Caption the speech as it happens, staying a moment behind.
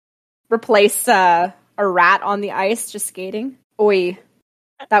replace a rat on the ice just skating. Oi,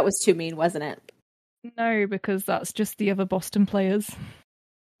 that was too mean, wasn't it? No, because that's just the other Boston players.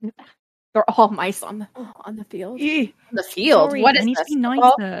 They're all mice on the field. Ew. On the field. Sorry, What is I need this? to be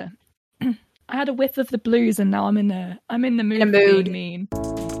nicer. I had a whiff of the blues, and now I'm in the mood for being mean.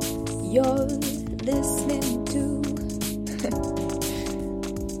 You're listening to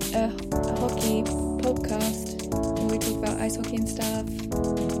a hockey podcast where we talk about ice hockey and stuff.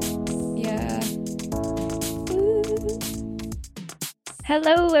 Yeah. Woo.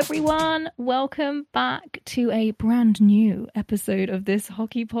 Hello, everyone. Welcome back to a brand new episode of this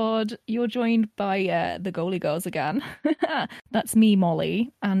hockey pod. You're joined by the goalie girls again. That's me,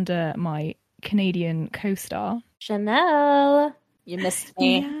 Molly, and my Canadian co-star, Chanel. You missed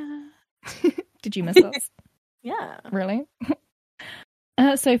me. Yeah. Did you miss us? Yeah. Really?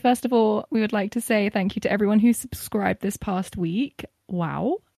 So first of all, we would like to say thank you to everyone who subscribed this past week.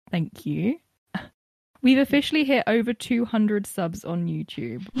 Wow. Thank you. We've officially hit over 200 subs on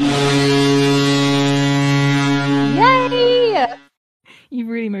YouTube. Yay! You've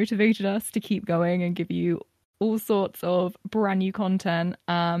really motivated us to keep going and give you all sorts of brand new content.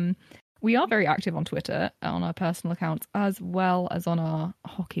 We are very active on Twitter, on our personal accounts, as well as on our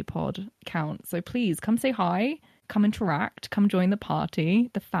Hockey Pod account. So please come say hi, come interact, come join the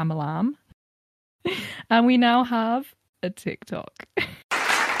party, the familam. And we now have a TikTok. Do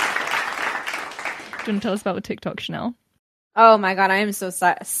you want to tell us about the TikTok, Chanel? Oh my god, I am so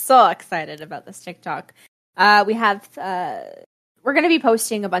excited about this TikTok. We're going to be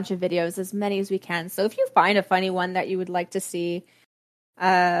posting a bunch of videos, as many as we can. So if you find a funny one that you would like to see,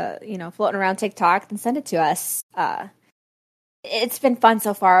 floating around TikTok, then send it to us. It's been fun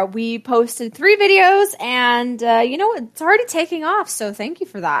so far. We posted 3 videos, and it's already taking off. So thank you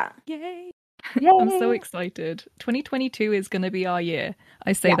for that. Yay! Yay. I'm so excited. 2022 is going to be our year.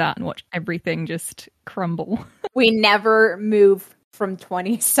 I say that and watch everything just crumble. We never move from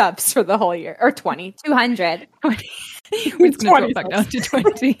 20 subs for the whole year, or 200. We're just going to drop back down to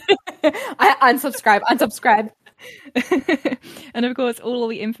 20. I unsubscribe. And of course, all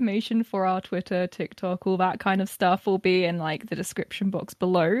the information for our Twitter, TikTok, all that kind of stuff will be in the description box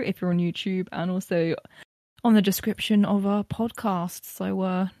below if you're on YouTube, and also on the description of our podcast.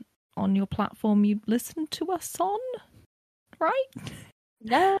 So on your platform you listen to us on, right?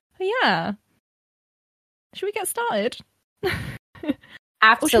 Yeah. Should we get started? Absolutely.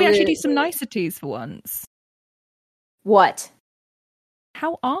 Or should we actually do some niceties for once? What?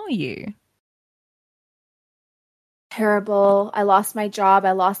 How are you? Terrible. I lost my job.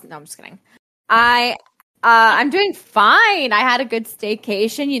 No, I'm just kidding. I'm doing fine. I had a good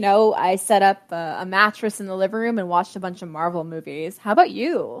staycation. I set up a mattress in the living room and watched a bunch of Marvel movies. How about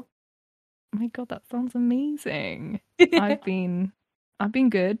you? Oh my god, that sounds amazing. I've been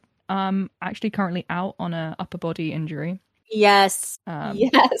good. Actually currently out on a upper body injury. Yes.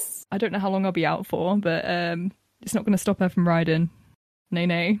 Yes. I don't know how long I'll be out for, but it's not going to stop her from riding.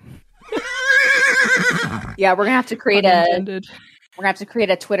 Nay. Yeah, we're gonna have to create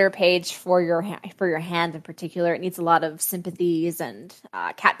a Twitter page for your hand in particular. It needs a lot of sympathies and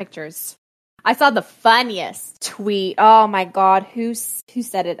cat pictures. I saw the funniest tweet. Oh my god, who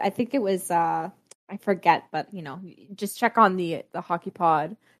said it? I think it was I forget, but just check on the Hockey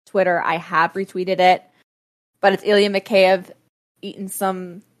Pod Twitter. I have retweeted it, but it's Ilya Mikheyev eating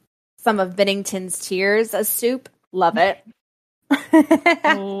some of Binnington's tears as soup. Love it.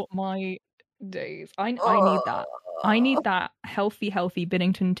 Oh my days. I need that. I need that healthy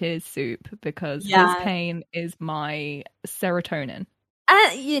Binnington tears soup, because his pain is my serotonin.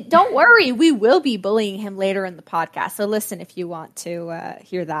 Don't worry, we will be bullying him later in the podcast. So listen if you want to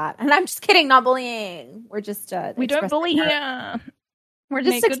hear that. And I'm just kidding, not bullying. We're just we don't bully here. We're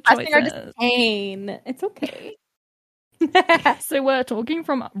just expressing our disdain. It's okay. So we're talking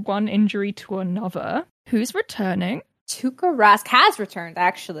from one injury to another. Who's returning? Tuukka Rask has returned,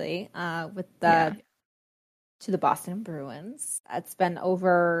 actually, to the Boston Bruins. It's been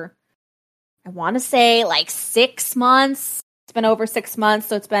over, I want to say, 6 months. It's been over 6 months,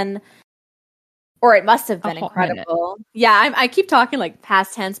 so it must have been incredible. Minute. Yeah, I keep talking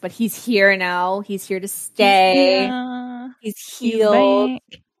past tense, but he's here now. He's here to stay. He's healed.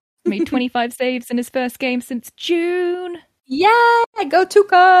 Made 25 saves in his first game since June. Yeah, go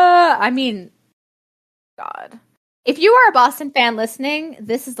Tuukka! I mean, God. If you are a Boston fan listening,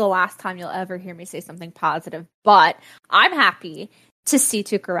 this is the last time you'll ever hear me say something positive, but I'm happy to see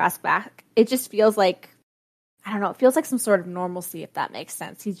Tuukka Rask back. It just feels like, I don't know, it feels like some sort of normalcy, if that makes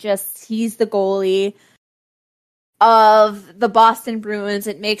sense. He's the goalie of the Boston Bruins.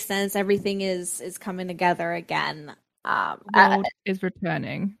 It makes sense. Everything is coming together again. World is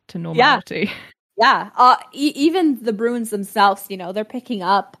returning to normality. Yeah. Even the Bruins themselves, they're picking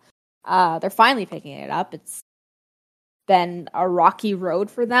up. They're finally picking it up. It's been a rocky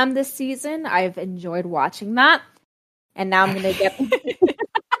road for them this season. I've enjoyed watching that. And now I'm going to get...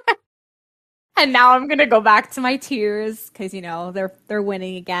 And now I'm going to go back to my tears because, they're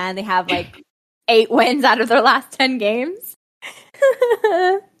winning again. They have 8 wins out of their last 10 games.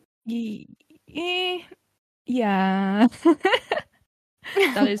 Yeah.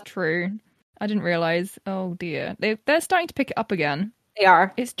 That is true. I didn't realize. Oh dear. They're starting to pick it up again. They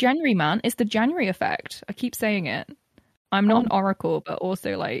are. It's January, man. It's the January effect. I keep saying it. I'm not an oracle, but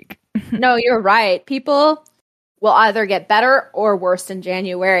also No, you're right. People will either get better or worse in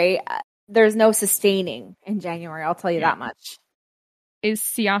January. There's no sustaining in January, I'll tell you that much. Is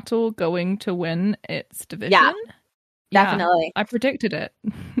Seattle going to win its division? Yeah, definitely. I predicted it.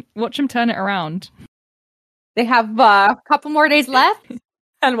 Watch them turn it around. They have a couple more days left,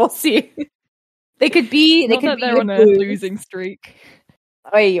 and we'll see. They could be. They're on a losing streak.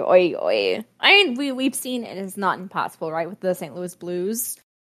 Oi, oi, oi! I mean, we've seen it is not impossible, right, with the St. Louis Blues.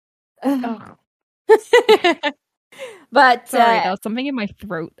 Oh. But sorry, there was something in my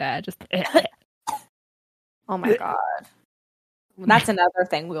throat there. Just oh my god, that's another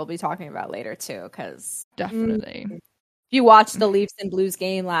thing we'll be talking about later too. Because definitely, if you watched the Leafs and Blues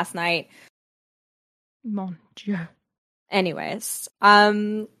game last night, mon Dieu. Anyways,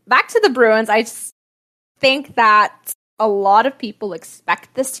 back to the Bruins. I just think that a lot of people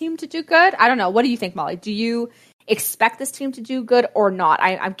expect this team to do good. I don't know. What do you think, Molly? Do you expect this team to do good or not?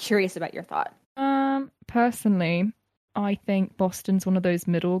 I'm curious about your thought. Personally, I think Boston's one of those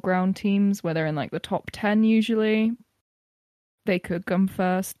middle ground teams where they're in the top 10 usually. They could come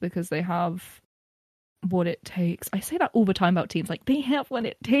first because they have what it takes. I say that all the time about teams. They have what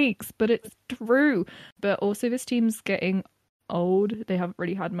it takes, but it's true. But also this team's getting old. They haven't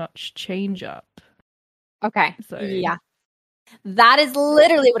really had much change up. Okay. So yeah. That is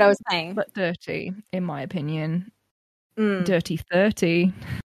literally what I was saying. But dirty, in my opinion. Dirty 30.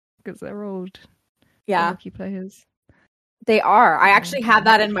 Because they're old. Yeah. Hockey players. They are. I actually have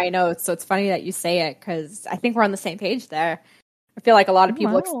that in my notes, so it's funny that you say it because I think we're on the same page there. I feel like a lot of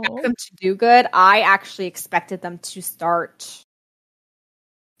people expect them to do good. I actually expected them to start,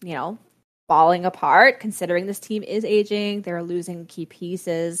 falling apart, considering this team is aging. They're losing key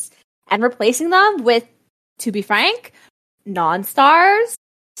pieces and replacing them with, to be frank, non-stars.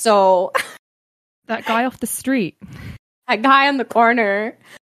 So that guy off the street. That guy on the corner.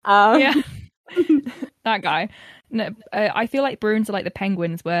 Yeah. That guy. No, I feel like Bruins are like the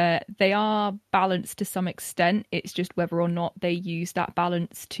Penguins, where they are balanced to some extent. It's just whether or not they use that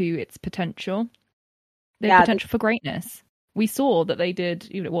balance to its potential. Their potential for greatness. We saw that they did,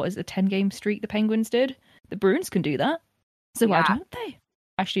 what is a 10-game streak the Penguins did? The Bruins can do that. So why don't they?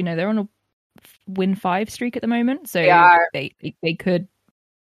 Actually, no, they're on a win 5 streak at the moment. So they could.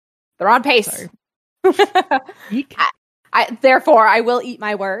 They're on pace. Therefore, I will eat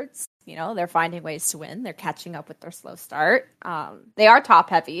my words. They're finding ways to win. They're catching up with their slow start. They are top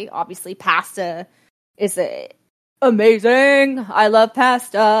heavy. Obviously, Pasta is amazing. I love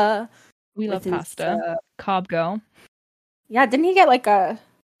Pasta. We love Pasta. Carb girl. Yeah, didn't he get a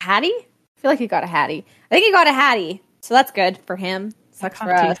Hattie? I feel like he got a Hattie. I think he got a Hattie. So that's good for him. Sucks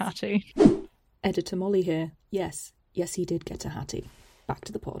for us. Hattie. Editor Molly here. Yes, he did get a Hattie. Back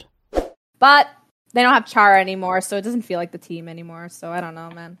to the pod. But they don't have Chara anymore, so it doesn't feel like the team anymore. So I don't know,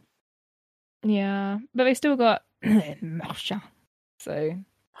 man. Yeah, but they still got Marchand. So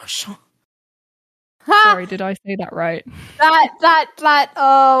sorry, did I say that right? That.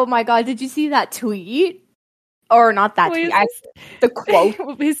 Oh my god, did you see that tweet? Or not that tweet? The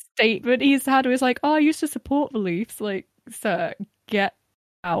quote, his statement he's had was I used to support the Leafs. Sir, get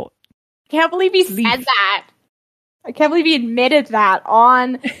out. Can't believe he said that. I can't believe he admitted that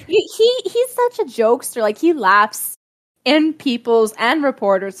on. He's such a jokester. He laughs in people's and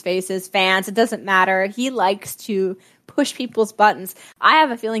reporters' faces, fans. It doesn't matter. He likes to push people's buttons. I have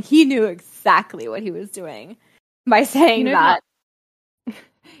a feeling he knew exactly what he was doing by saying that.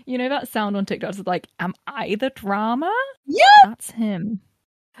 That sound on TikTok is am I the drama? Yeah, that's him.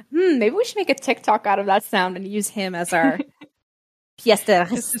 Maybe we should make a TikTok out of that sound and use him as our pièce de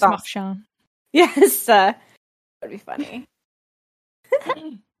résistance. Yes, that'd be funny.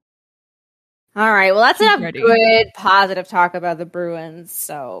 All right, well, that's enough good, positive talk about the Bruins.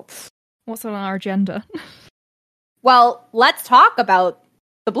 So, what's on our agenda? Well, let's talk about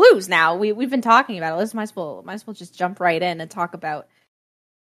the Blues now. We've been talking about it. Let's might as well just jump right in and talk about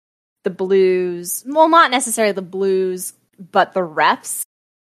the Blues. Well, not necessarily the Blues, but the refs.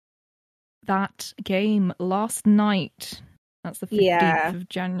 that game last night. That's the 15th of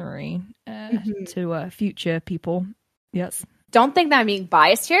January to future people. Yes. Don't think that I'm being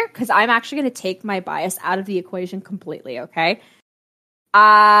biased here, because I'm actually going to take my bias out of the equation completely, okay?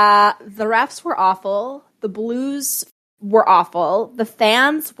 The refs were awful. The Blues were awful. The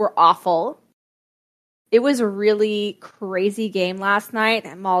fans were awful. It was a really crazy game last night.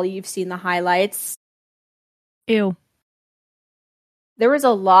 And Molly, you've seen the highlights. Ew. There was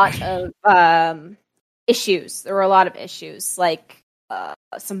a lot of issues. There were a lot of issues, like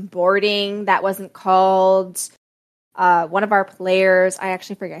some boarding that wasn't called. One of our players, I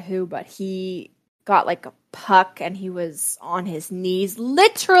actually forget who, but he got like a puck and he was on his knees,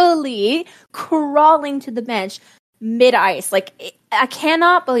 literally crawling to the bench mid-ice. Like, I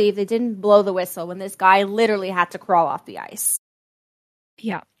cannot believe they didn't blow the whistle when this guy literally had to crawl off the ice.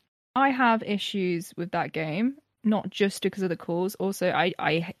 Yeah. I have issues with that game, not just because of the calls. Also,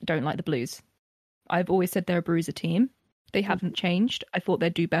 I don't like the Blues. I've always said they're a bruiser team. They haven't changed. I thought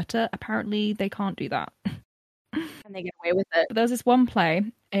they'd do better. Apparently, they can't do that. And they get away with it. But there was this one play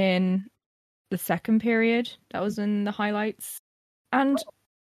in the second period that was in the highlights. And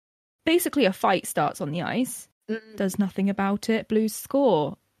basically a fight starts on the ice. Does nothing about it. Blues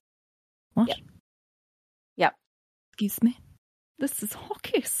score. What? Yep. Excuse me? This is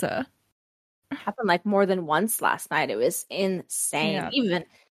hockey, sir. It happened like more than once last night. It was insane. Yeah. Even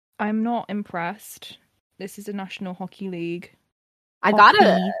I'm not impressed. This is a National Hockey League. I got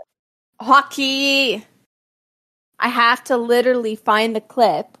it. Hockey. I have to literally find the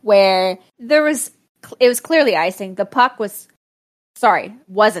clip where it was clearly icing. The puck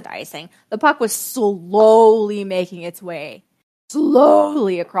wasn't icing. The puck was slowly making its way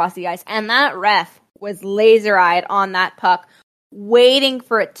across the ice. And that ref was laser-eyed on that puck, waiting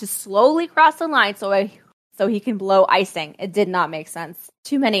for it to slowly cross the line so he can blow icing. It did not make sense.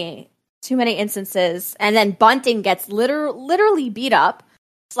 Too many instances. And then Bunting gets literally beat up,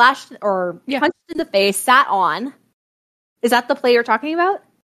 slashed or punched in the face, sat on. Is that the play you're talking about?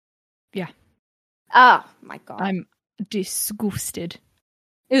 Yeah. Oh, my God. I'm disgusted.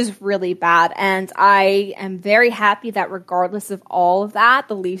 It was really bad, and I am very happy that regardless of all of that,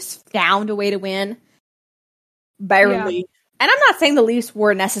 the Leafs found a way to win. Barely. Yeah. And I'm not saying the Leafs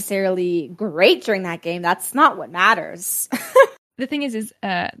were necessarily great during that game. That's not what matters. The thing is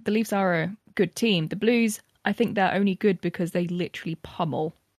the Leafs are a good team. The Blues, I think they're only good because they literally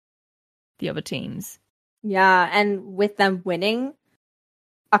pummel the other teams. Yeah, and with them winning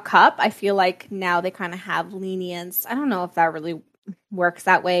a cup, I feel like now they kind of have lenience. I don't know if that really works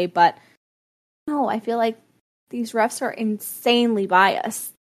that way, but no, I feel like these refs are insanely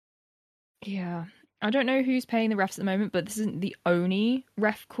biased. Yeah. I don't know who's paying the refs at the moment, but this isn't the only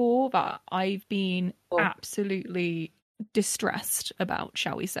ref call that I've been absolutely distressed about,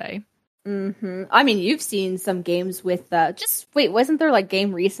 shall we say. Mm-hmm. I mean, you've seen some games with wasn't there like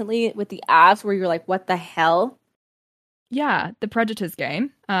game recently with the Avs where you're like, what the hell? Yeah, the Predators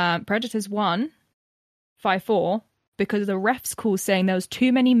game. Predators won 5-4 because the refs call saying there was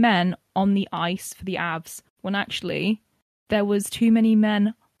too many men on the ice for the Avs, when actually there was too many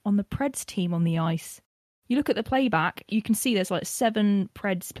men on the Preds team on the ice. You look at the playback, you can see there's like 7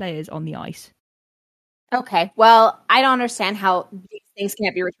 Preds players on the ice. Okay, well, I don't understand how these things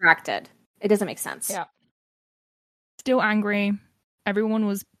can't be retracted. It doesn't make sense. Yeah. Still angry. Everyone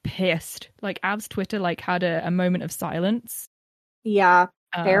was pissed. Like, Avs Twitter had a moment of silence. Yeah,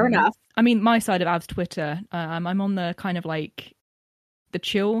 fair enough. I mean, my side of Avs Twitter, I'm on the kind of like the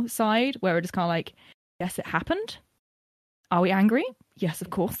chill side, where it is kind of like, yes, it happened. Are we angry? Yes, of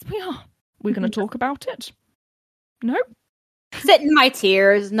course we are. We're going to talk about it. No. Sit in my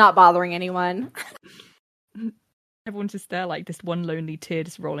tears, not bothering anyone. Everyone's just there, like this one lonely tear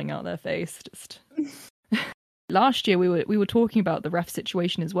just rolling out their face. Just last year, we were talking about the ref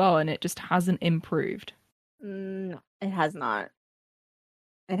situation as well, and it just hasn't improved. It has not.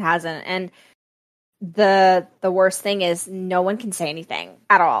 It hasn't, and the worst thing is no one can say anything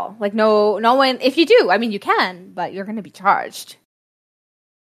at all. Like no one. If you do, I mean, you can, but you're going to be charged,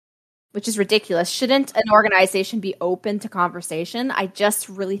 which is ridiculous. Shouldn't an organization be open to conversation? I just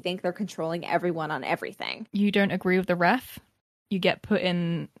really think they're controlling everyone on everything. You don't agree with the ref, you get put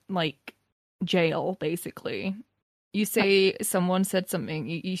in like jail, basically. You say someone said something.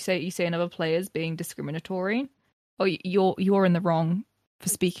 You say another player's being discriminatory. Oh, you're in the wrong for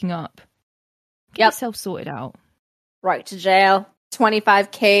speaking up. Get yourself sorted out. Right to jail.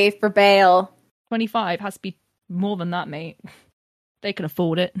 $25,000 for bail. 25 has to be more than that, mate. They can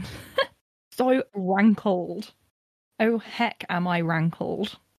afford it. So rankled. Oh, heck, am I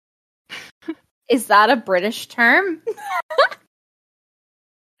rankled? Is that a British term?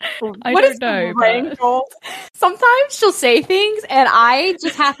 I What don't is know. wrangled? Sometimes she'll say things, and I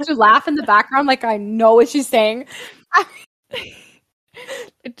just have to laugh in the background, like I know what she's saying.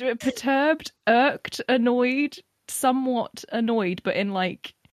 Perturbed, irked, annoyed, somewhat annoyed, but in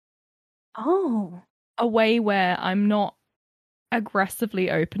like a way where I'm not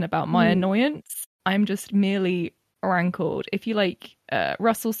aggressively open about my annoyance. I'm just merely rankled. If you like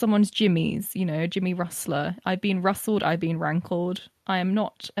rustle someone's jimmies, you know, Jimmy Rustler, I've been rustled, I've been rankled. I am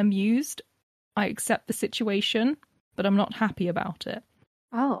not amused. I accept the situation, but I'm not happy about it.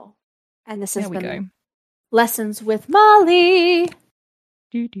 Oh. And this has There we been go. Lessons with Molly.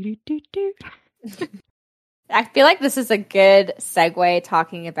 Do, do, do, do, do. I feel like this is a good segue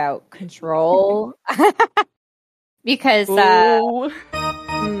talking about control. Because, Ooh. girl.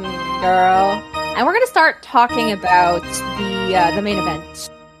 And we're going to start talking about the main event.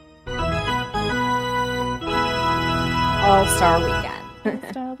 All-Star Weekend.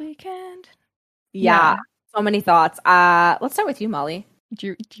 All-Star Weekend. Yeah. So many thoughts. Let's start with you, Molly.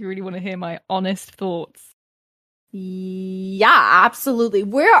 Do you really want to hear my honest thoughts? Yeah, absolutely.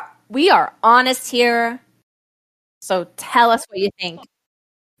 We are honest here. So tell us what you think.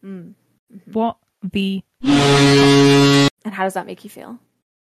 Mm-hmm. What the... And how does that make you feel?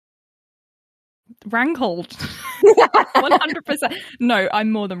 Rankled. 100%. No,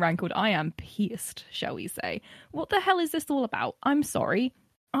 I'm more than rankled. I am pissed, shall we say. What the hell is this all about? I'm sorry.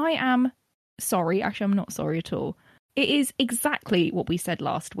 I am sorry. Actually, I'm not sorry at all. It is exactly what we said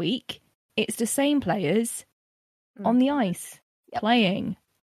last week. It's the same players on the ice playing.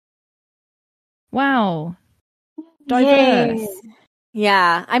 Wow. Diverse. Yay.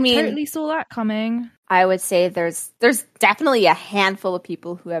 Yeah, I mean, totally saw that coming. I would say there's definitely a handful of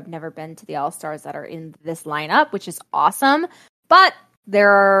people who have never been to the All-Stars that are in this lineup, which is awesome. But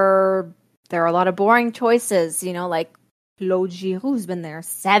there are a lot of boring choices, you know, like Claude Giroux's been there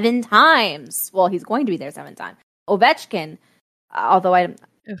 7 times. Well, he's going to be there 7 times. Ovechkin, although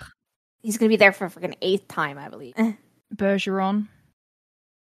he's going to be there for a freaking 8th time, I believe. Bergeron,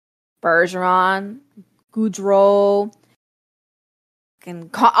 Goudreau.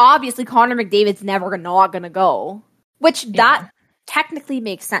 And obviously Connor McDavid's never not gonna go, which that technically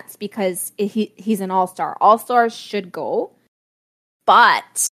makes sense because he's an all-star. All-stars should go,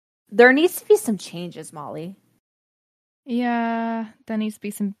 but there needs to be some changes, Molly. Yeah, there needs to be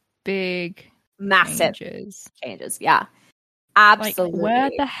some big, massive changes. Yeah, absolutely. Like,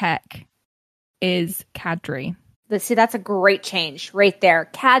 where the heck is Kadri? See, that's a great change right there.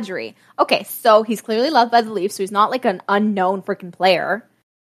 Kadri. Okay, so he's clearly loved by the Leafs, so he's not like an unknown freaking player.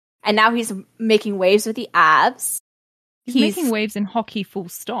 And now he's making waves with the Avs. He's making waves in hockey, full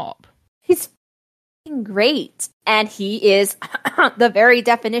stop. He's great. And he is the very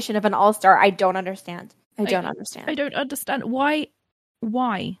definition of an all-star. I don't understand. I don't understand.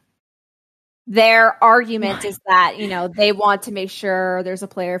 Why? Their argument is that, you know, they want to make sure there's a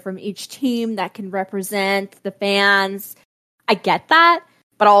player from each team that can represent the fans. I get that,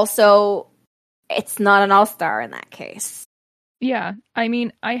 but also it's not an all-star in that case. Yeah, I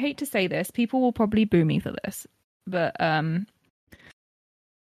mean, I hate to say this. People will probably boo me for this, but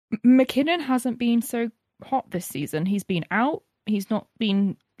McKinnon hasn't been so hot this season. He's been out. He's not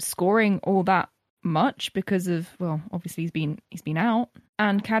been scoring all that much because of, well, obviously he's been out.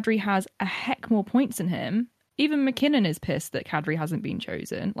 And Kadri has a heck more points than him. Even McKinnon is pissed that Kadri hasn't been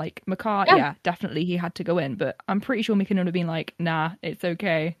chosen. Like, Makar, yeah, definitely he had to go in. But I'm pretty sure McKinnon would have been like, nah, it's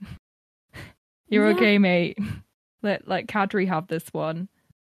okay. You're okay, mate. Let Kadri have this one.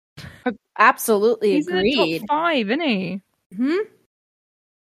 Absolutely he's agreed. He's in the top 5, isn't he? Hmm?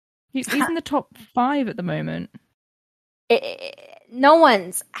 He's in the top 5 at the moment. No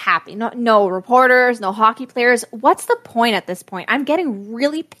one's happy. No reporters, no hockey players. What's the point at this point? I'm getting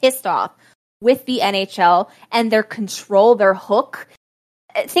really pissed off with the NHL and their control, their hook.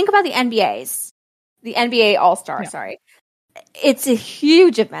 Think about the NBA All-Star, sorry. It's a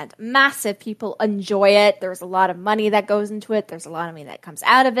huge event, massive. People enjoy it. There's a lot of money that goes into it. There's a lot of money that comes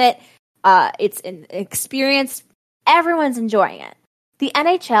out of it. It's an experience. Everyone's enjoying it. The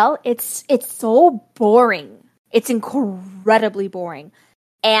NHL, it's so boring. It's incredibly boring.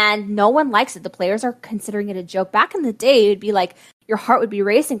 And no one likes it. The players are considering it a joke. Back in the day, it'd be like, your heart would be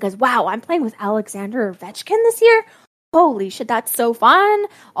racing because, wow, I'm playing with Alexander Ovechkin this year? Holy shit, that's so fun.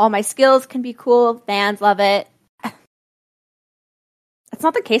 All my skills can be cool. Fans love it. That's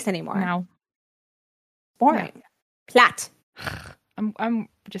not the case anymore. Now. Boring. Yeah. Flat. I'm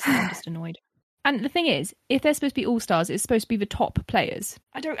just annoyed. And the thing is, if they're supposed to be all-stars, it's supposed to be the top players.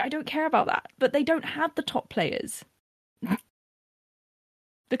 I don't care about that. But they don't have the top players.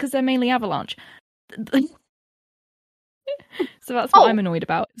 Because they're mainly Avalanche. So that's what I'm annoyed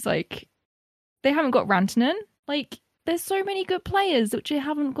about. It's like they haven't got Rantanen. Like there's so many good players which they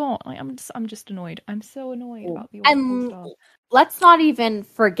haven't got. Like I'm just annoyed. I'm so annoyed about the All-Star. Let's not even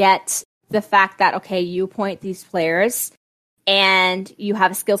forget the fact that okay, you appoint these players and you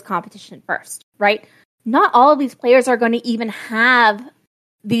have a skills competition first, right? Not all of these players are going to even have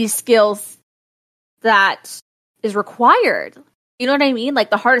these skills that is required. You know what I mean?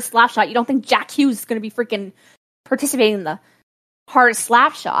 Like the hardest slap shot. You don't think Jack Hughes is going to be freaking participating in the hardest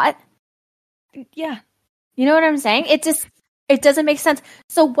slap shot? Yeah. You know what I'm saying? It doesn't make sense.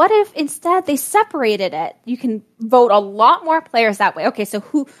 So what if instead they separated it? You can vote a lot more players that way. Okay, so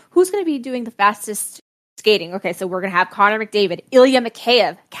who's going to be doing the fastest skating? Okay, so we're going to have Connor McDavid, Ilya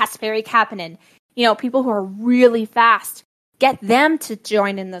Mikheyev, Kasperi Kapanen. You know, people who are really fast. Get them to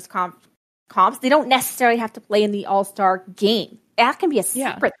join in those comps. They don't necessarily have to play in the All-Star game. That can be a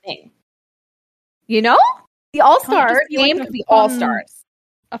separate thing. You know? The All-Star game could be All-Stars.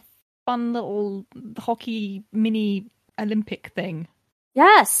 A fun little hockey mini Olympic thing.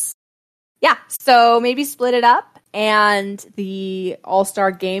 Yes. Yeah, so maybe split it up and the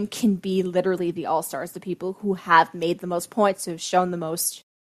All-Star game can be literally the All-Stars, the people who have made the most points, who have shown the most,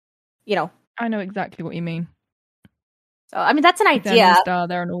 you know. I know exactly what you mean. So, I mean, that's an idea.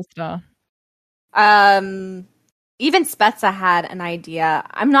 They're an all-star. Even Spezza had an idea.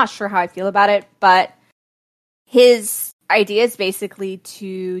 I'm not sure how I feel about it, but his idea is basically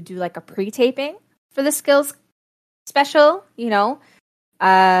to do like a pre-taping for the skills special, you know.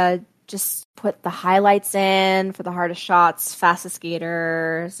 Just put the highlights in for the hardest shots, fastest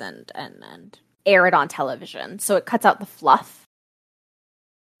skaters, and air it on television. So it cuts out the fluff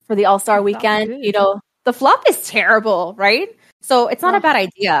for the All-Star weekend. You know, the fluff is terrible, right? So it's not a bad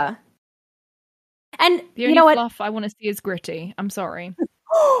idea. And the only fluff I want to see is Gritty. I'm sorry.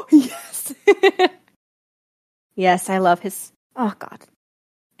 Oh, yes. Yes, I love his... Oh, God.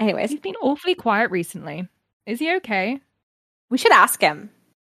 Anyways. He's been awfully quiet recently. Is he okay? We should ask him.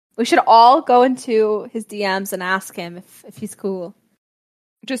 We should all go into his DMs and ask him if he's cool.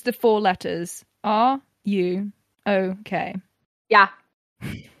 Just the 4 letters. Are you okay? Yeah.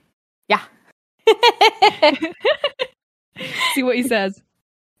 Yeah. See what he says.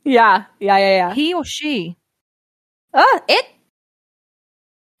 Yeah. He or she? It?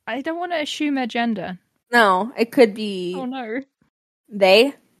 I don't want to assume their gender. No, it could be... Oh, no.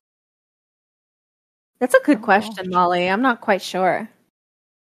 They? That's a good question, gosh. Molly. I'm not quite sure.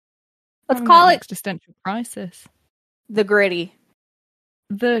 Let's call it... Existential crisis. The Gritty.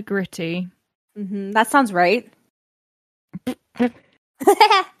 The Gritty. Mm-hmm. That sounds right.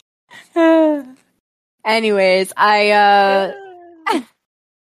 Anyways,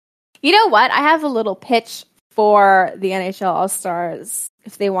 you know what? I have a little pitch for the NHL All-Stars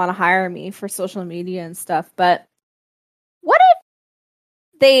if they want to hire me for social media and stuff. But what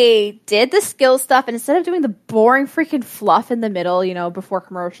if they did the skill stuff and instead of doing the boring freaking fluff in the middle, you know, before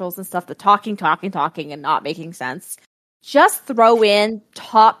commercials and stuff, the talking and not making sense, just throw in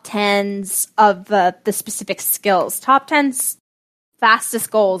top 10s of the specific skills. Top 10s fastest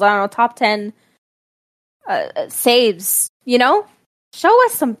goals. I don't know, top 10 saves, you know? Show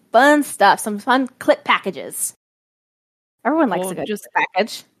us some fun stuff, some fun clip packages. Everyone likes a good clip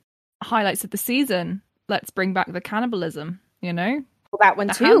package. Highlights of the season. Let's bring back the cannibalism, you know? Well, that one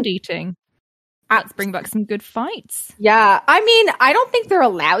the too. Hand eating. Let's bring back some good fights. Yeah, I mean, I don't think they're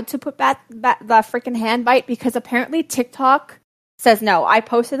allowed to put back the freaking hand bite because apparently TikTok says no. I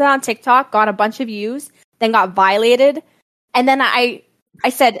posted that on TikTok, got a bunch of views, then got violated, and then I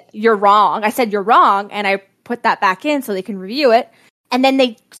said, you're wrong. I said, you're wrong, and I put that back in so they can review it. And then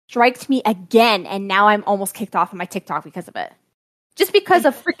they striked me again, and now I'm almost kicked off of my TikTok because of it. Just because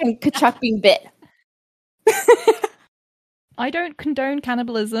of freaking Kachuk being bit. I don't condone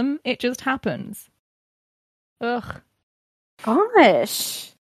cannibalism. It just happens. Ugh.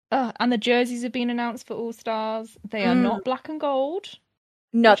 Gosh. And the jerseys have been announced for All Stars. They are not black and gold.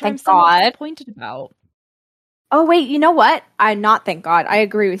 No, which thank I'm God. Disappointed about. Oh, wait, you know what? Thank God. I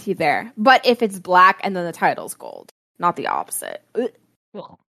agree with you there. But if it's black and then the title's gold, not the opposite. Ugh.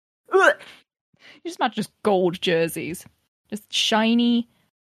 Ugh. You just imagine just gold jerseys. Just shiny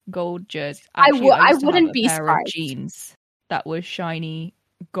gold jerseys. Actually, I wouldn't be surprised. Jeans that were shiny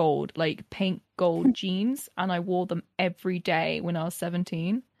gold, like pink gold jeans, and I wore them every day when I was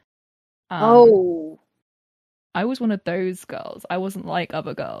 17. I was one of those girls. I wasn't like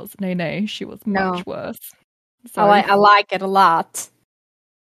other girls. No, she was much worse. So, I like it a lot.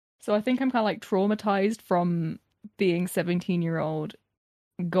 So I think I'm kind of like traumatized from being 17-year-old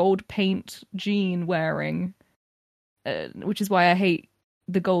gold paint jean wearing, which is why I hate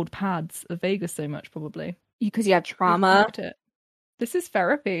the gold pads of Vegas so much, probably. Because you have We've trauma. cracked it. This is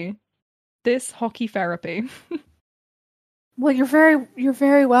therapy. This hockey therapy. Well, you're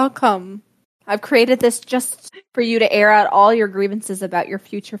very welcome. I've created this just for you to air out all your grievances about your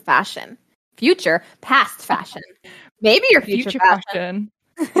future fashion. Past fashion. Maybe your future fashion.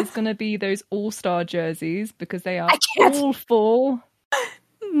 Is going to be those all-star jerseys because they are I can't. awful.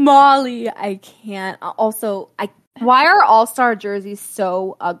 Molly, I can't. Also, why are all-star jerseys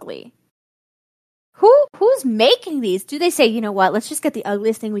so ugly? Who's making these? Do they say, you know what, let's just get the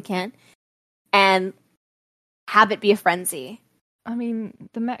ugliest thing we can and have it be a frenzy? I mean,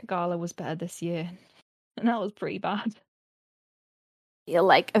 the Met Gala was better this year, and that was pretty bad.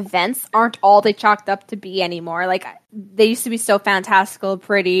 Like, events aren't all they chalked up to be anymore. Like, they used to be so fantastical,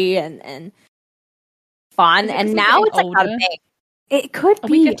 pretty, and fun, and now it's like not a thing. It could be.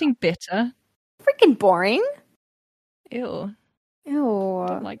 Are we getting bitter? Freaking boring. Ew. Ew. I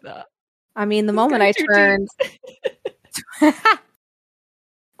don't like that. I mean, the moment I turned.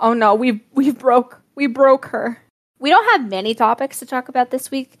 Oh no, we broke her. We don't have many topics to talk about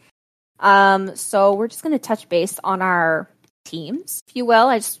this week. So we're just going to touch base on our teams, if you will.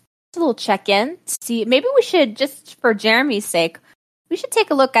 Just a little check-in to see. Maybe we should, just for Jeremy's sake, we should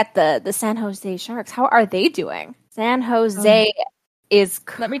take a look at the San Jose Sharks. How are they doing? San Jose is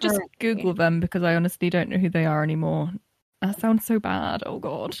Let me just Google them because I honestly don't know who they are anymore. That sounds so bad. Oh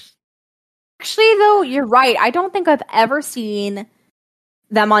god. Actually, though, you're right. I don't think I've ever seen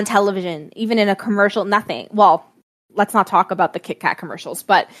them on television, even in a commercial. Nothing. Well, let's not talk about the Kit Kat commercials,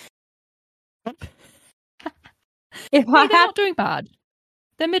 but they're not doing bad.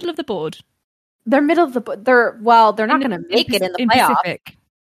 They're middle of the board. They're middle of the board. They're not going to make it in the playoffs. Pacific.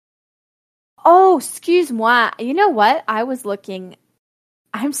 Oh, excuse moi. You know what? I was looking.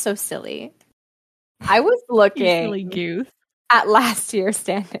 I'm so silly. I was looking silly goose. At last year's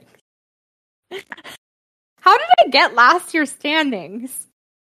standings. How did I get last year's standings?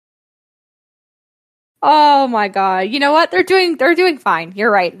 Oh my god. You know what? They're doing fine. You're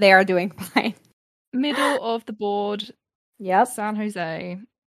right. They are doing fine. Middle of the board. Yep. San Jose.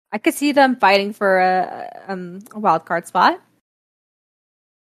 I could see them fighting for a wild card spot.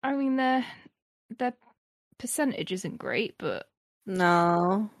 I mean, their percentage isn't great, but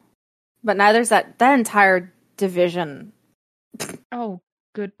no. But neither's that entire division. Oh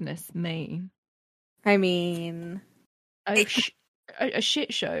goodness me! I mean, a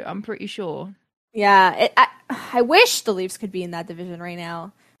shit show. I'm pretty sure. Yeah, I wish the Leafs could be in that division right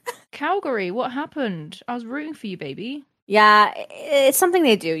now. Calgary, what happened? I was rooting for you, baby. Yeah, it's something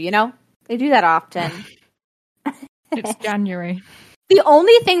they do, you know? They do that often. It's January. The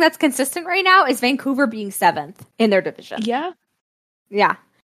only thing that's consistent right now is Vancouver being 7th in their division. Yeah? Yeah.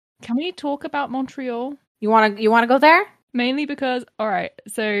 Can we talk about Montreal? You want to go there? Mainly because, all right,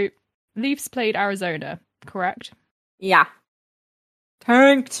 so Leafs played Arizona, correct? Yeah.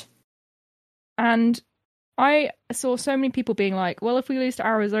 Tanked. And I saw so many people being like, well, if we lose to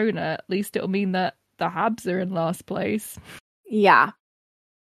Arizona, at least it'll mean that the Habs are in last place. Yeah.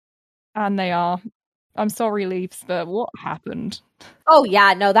 And they are. I'm sorry, Leafs, but what happened? Oh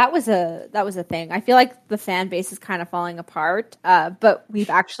yeah, no, that was a thing. I feel like the fan base is kind of falling apart. But we've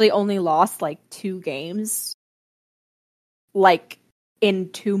actually only lost like 2 games, like in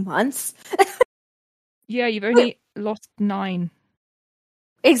 2 months. Yeah, you've only lost 9.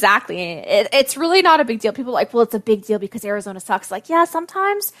 Exactly. It's really not a big deal. People are like, well, it's a big deal because Arizona sucks. Like, yeah,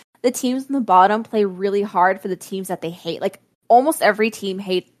 sometimes the teams in the bottom play really hard for the teams that they hate. Like, almost every team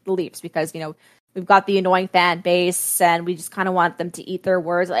hates the Leafs because, you know, we've got the annoying fan base and we just kind of want them to eat their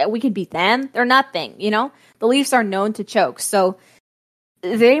words. Like, we can beat them. They're nothing, you know? The Leafs are known to choke. So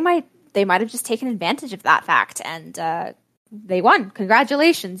they might have just taken advantage of that fact and they won.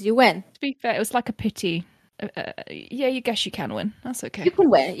 Congratulations, you win. To be fair, it was like a pity. Yeah, you guess you can win. That's okay. You can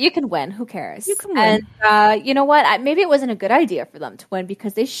win. You can win. Who cares? You can win. And you know what? Maybe it wasn't a good idea for them to win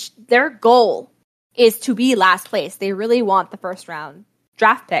because their goal is to be last place. They really want the first round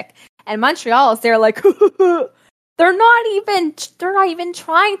draft pick. And Montreal is there like they're not even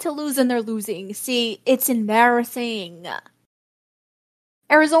trying to lose and they're losing. See, it's embarrassing.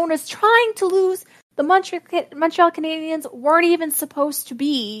 Arizona's trying to lose. The Montreal Canadiens weren't even supposed to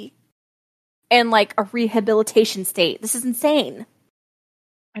be in like a rehabilitation state. This is insane.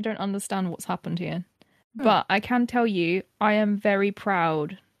 I don't understand what's happened here. But I can tell you, I am very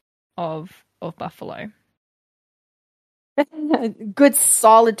proud of Buffalo. Good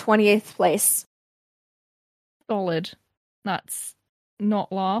solid 28th place. Solid. That's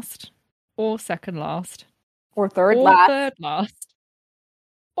not last. Or second last. Or third or last. Third last.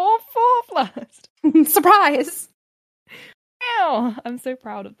 Or fourth last. Surprise! Ew, I'm so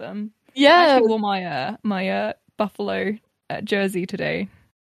proud of them. Yeah. I wore my Buffalo jersey today.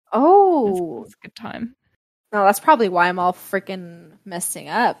 Oh, It's a good time. no, that's probably why I'm all freaking messing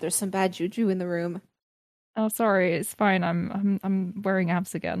up. There's some bad juju in the room. Oh, sorry, it's fine. I'm wearing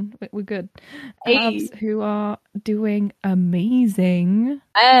abs again. We're good. Hey. Abs who are doing amazing.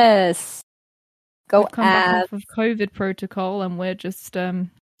 Yes. Go We've come back off of COVID protocol, and we're just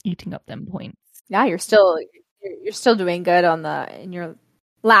eating up them points. Yeah, you're still doing good in your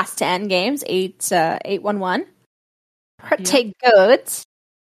last 10 games. 8-1-1. Pretty good.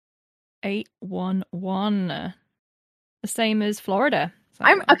 8-1-1. The same as Florida. So.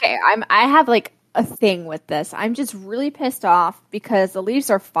 I have like a thing with this. I'm just really pissed off because the Leafs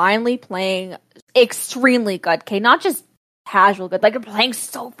are finally playing extremely good. Okay, not just casual good. Like, they're playing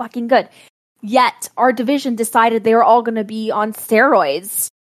so fucking good. Yet our division decided they were all going to be on steroids.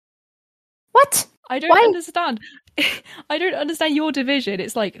 What? I don't understand. I don't understand your division.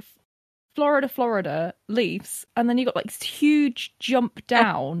 It's like Florida, Leafs, and then you got like this huge jump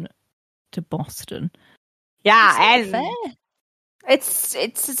down to Boston. Yeah, and fair.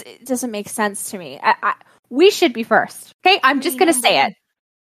 It doesn't make sense to me. We should be first. Okay, I'm just gonna say it.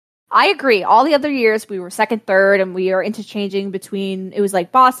 I agree. All the other years we were second, third, and we are interchanging between. It was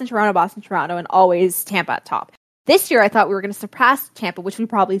like Boston, Toronto, and always Tampa at top. This year, I thought we were going to surpass Tampa, which we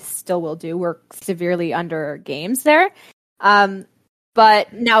probably still will do. We're severely under games there.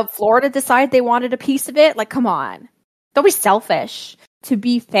 But now Florida decided they wanted a piece of it. Like, come on. Don't be selfish. To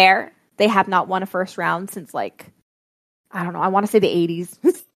be fair, they have not won a first round since, like, I don't know. I want to say the 80s.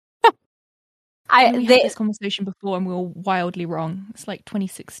 We had this conversation before and we were wildly wrong. It's like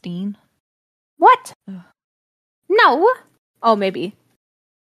 2016. What? No. Oh, maybe.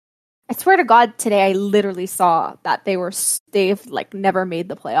 I swear to God, today I literally saw that they've like never made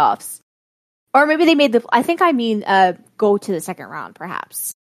the playoffs, or maybe they made go to the second round,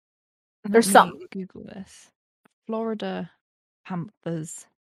 perhaps. There's some. Google this. Florida Panthers.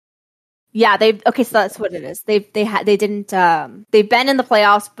 Yeah, so that's what it is. They've been in the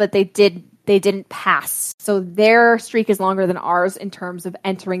playoffs, but they didn't pass. So their streak is longer than ours in terms of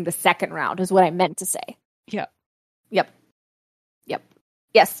entering the second round, is what I meant to say. Yeah. Yep.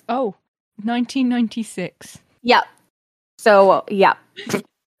 Yes. Oh, 1996. Yep. So, yeah.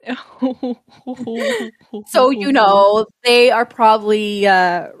 So, they are probably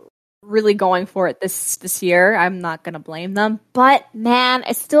really going for it this year. I'm not going to blame them. But, man,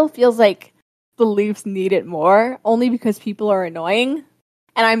 it still feels like the Leafs need it more, only because people are annoying.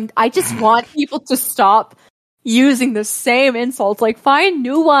 And I just want people to stop using the same insults. Like, find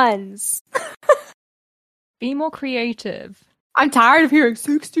new ones. Be more creative. I'm tired of hearing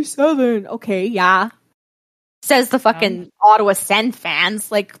 67. Okay, yeah. Says the fucking Ottawa Send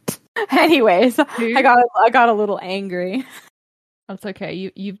fans. Like, anyways, I got a little angry. That's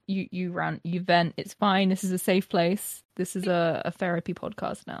okay. You rant, you vent. It's fine. This is a safe place. This is a therapy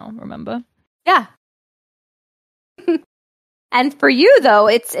podcast now. Remember? Yeah. And for you though,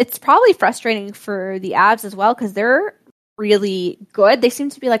 it's probably frustrating for the Avs as well because they're really good. They seem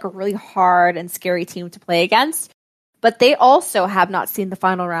to be like a really hard and scary team to play against. But they also have not seen the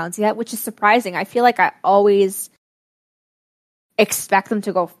final rounds yet, which is surprising. I feel like I always expect them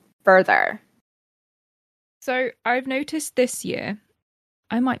to go further. So I've noticed this year,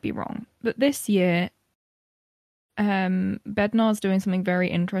 I might be wrong, but this year, Bednar's doing something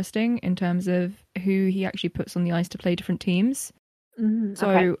very interesting in terms of who he actually puts on the ice to play different teams.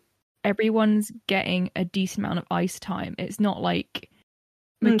 So everyone's getting a decent amount of ice time. It's not like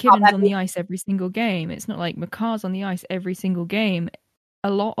McKinnon's on the ice every single game. It's not like McCarr's on the ice every single game. A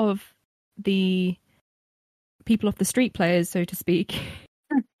lot of the people off the street players, so to speak,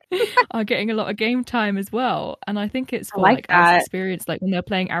 are getting a lot of game time as well. And I think it's for like as experience, like when they're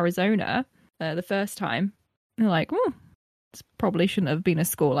playing Arizona the first time, they're like, this probably shouldn't have been a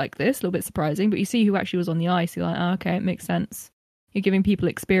score like this. A little bit surprising, but you see who actually was on the ice. You're like, okay, it makes sense. You're giving people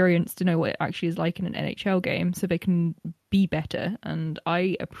experience to know what it actually is like in an NHL game so they can be better. And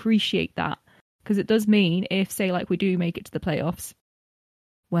I appreciate that because it does mean if, say, like we do make it to the playoffs,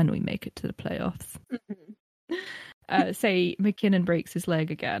 when we make it to the playoffs, say McKinnon breaks his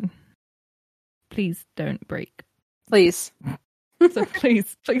leg again. Please don't break. Please. So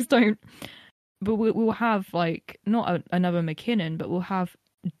please don't. But we'll have like not another McKinnon, but we'll have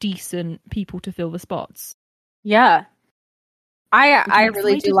decent people to fill the spots. Yeah. I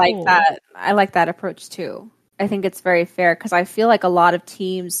really do like that. I like that approach too. I think it's very fair because I feel like a lot of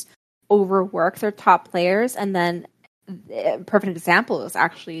teams overwork their top players, and then a perfect example is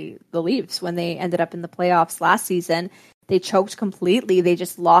actually the Leafs when they ended up in the playoffs last season. They choked completely. They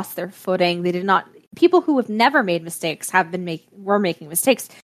just lost their footing. They did not. People who have never made mistakes were making mistakes.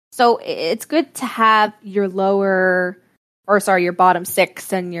 So it's good to have your your bottom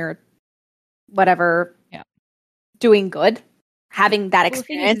 6 and your whatever doing good, having that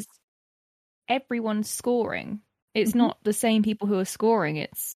experience. Everyone's scoring. It's not the same people who are scoring.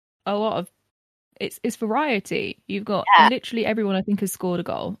 It's a lot of it's variety. You've got literally everyone I think has scored a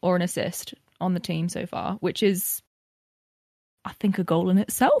goal or an assist on the team so far, which is I think a goal in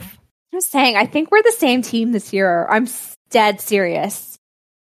itself. I'm saying I think we're the same team this year. I'm dead serious.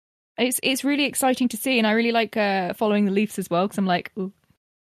 It's really exciting to see, and I really like following the Leafs as well because I'm like, ooh.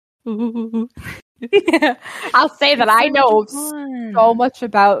 I'll say that I know so much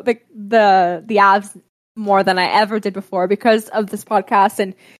about the Avs more than I ever did before because of this podcast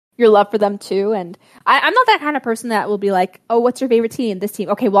and your love for them too. And I'm not that kind of person that will be like, oh, what's your favorite team? This team.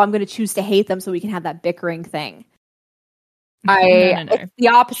 Okay, well, I'm going to choose to hate them so we can have that bickering thing. No. It's the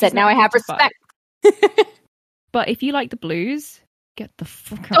opposite. Now I have respect. But if you like the Blues, get the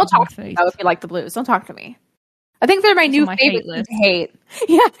fuck out Don't of my talk face. to me if you like the Blues. Don't talk to me. I think they're my new favorite team to hate.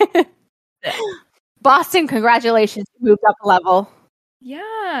 Yeah. Boston, congratulations. You moved up a level.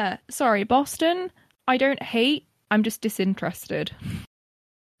 Yeah. Sorry, Boston. I don't hate. I'm just disinterested.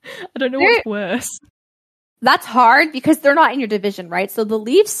 I don't know what's worse. That's hard because they're not in your division, right? So the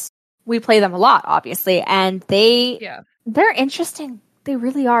Leafs, we play them a lot, obviously, and they're interesting. They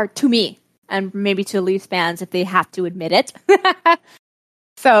really are to me, and maybe to Leafs fans if they have to admit it.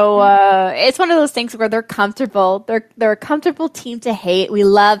 So it's one of those things where they're comfortable. They're a comfortable team to hate. We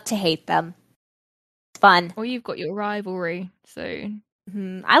love to hate them. It's fun. Or you've got your rivalry, so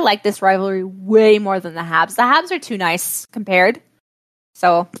I like this rivalry way more than the Habs. The Habs are too nice compared,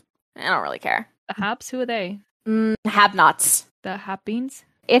 so I don't really care. The Habs, who are they? Have-nots. The Hab-beans?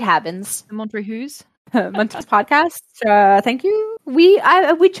 It happens. The Monterey Who's? Monty's podcast. Thank you. We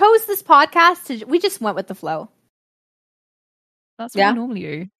chose this podcast. We just went with the flow. That's what we normally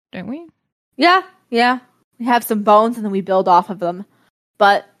do, don't we? Yeah. We have some bones and then we build off of them.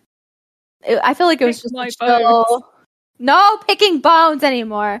 But I feel like it was just my chill. No picking bones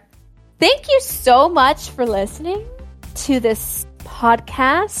anymore. Thank you so much for listening to this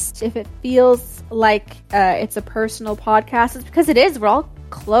podcast. If it feels like it's a personal podcast, it's because it is. We're all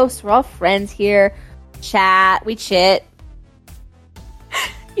close. We're all friends here. Chat. We chit.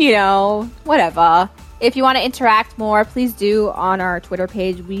 Whatever. If you want to interact more, please do on our Twitter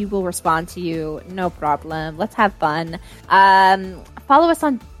page. We will respond to you. No problem. Let's have fun. Follow us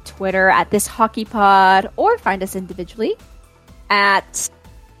on Twitter at @thishockeypod or find us individually at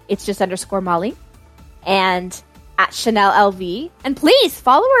 @it's_Molly and at Chanel LV. And please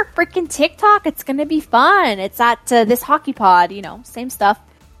follow our freaking TikTok. It's going to be fun. It's at @thishockeypod. Same stuff.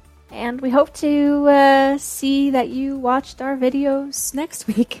 And we hope to see that you watched our videos next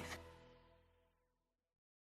week.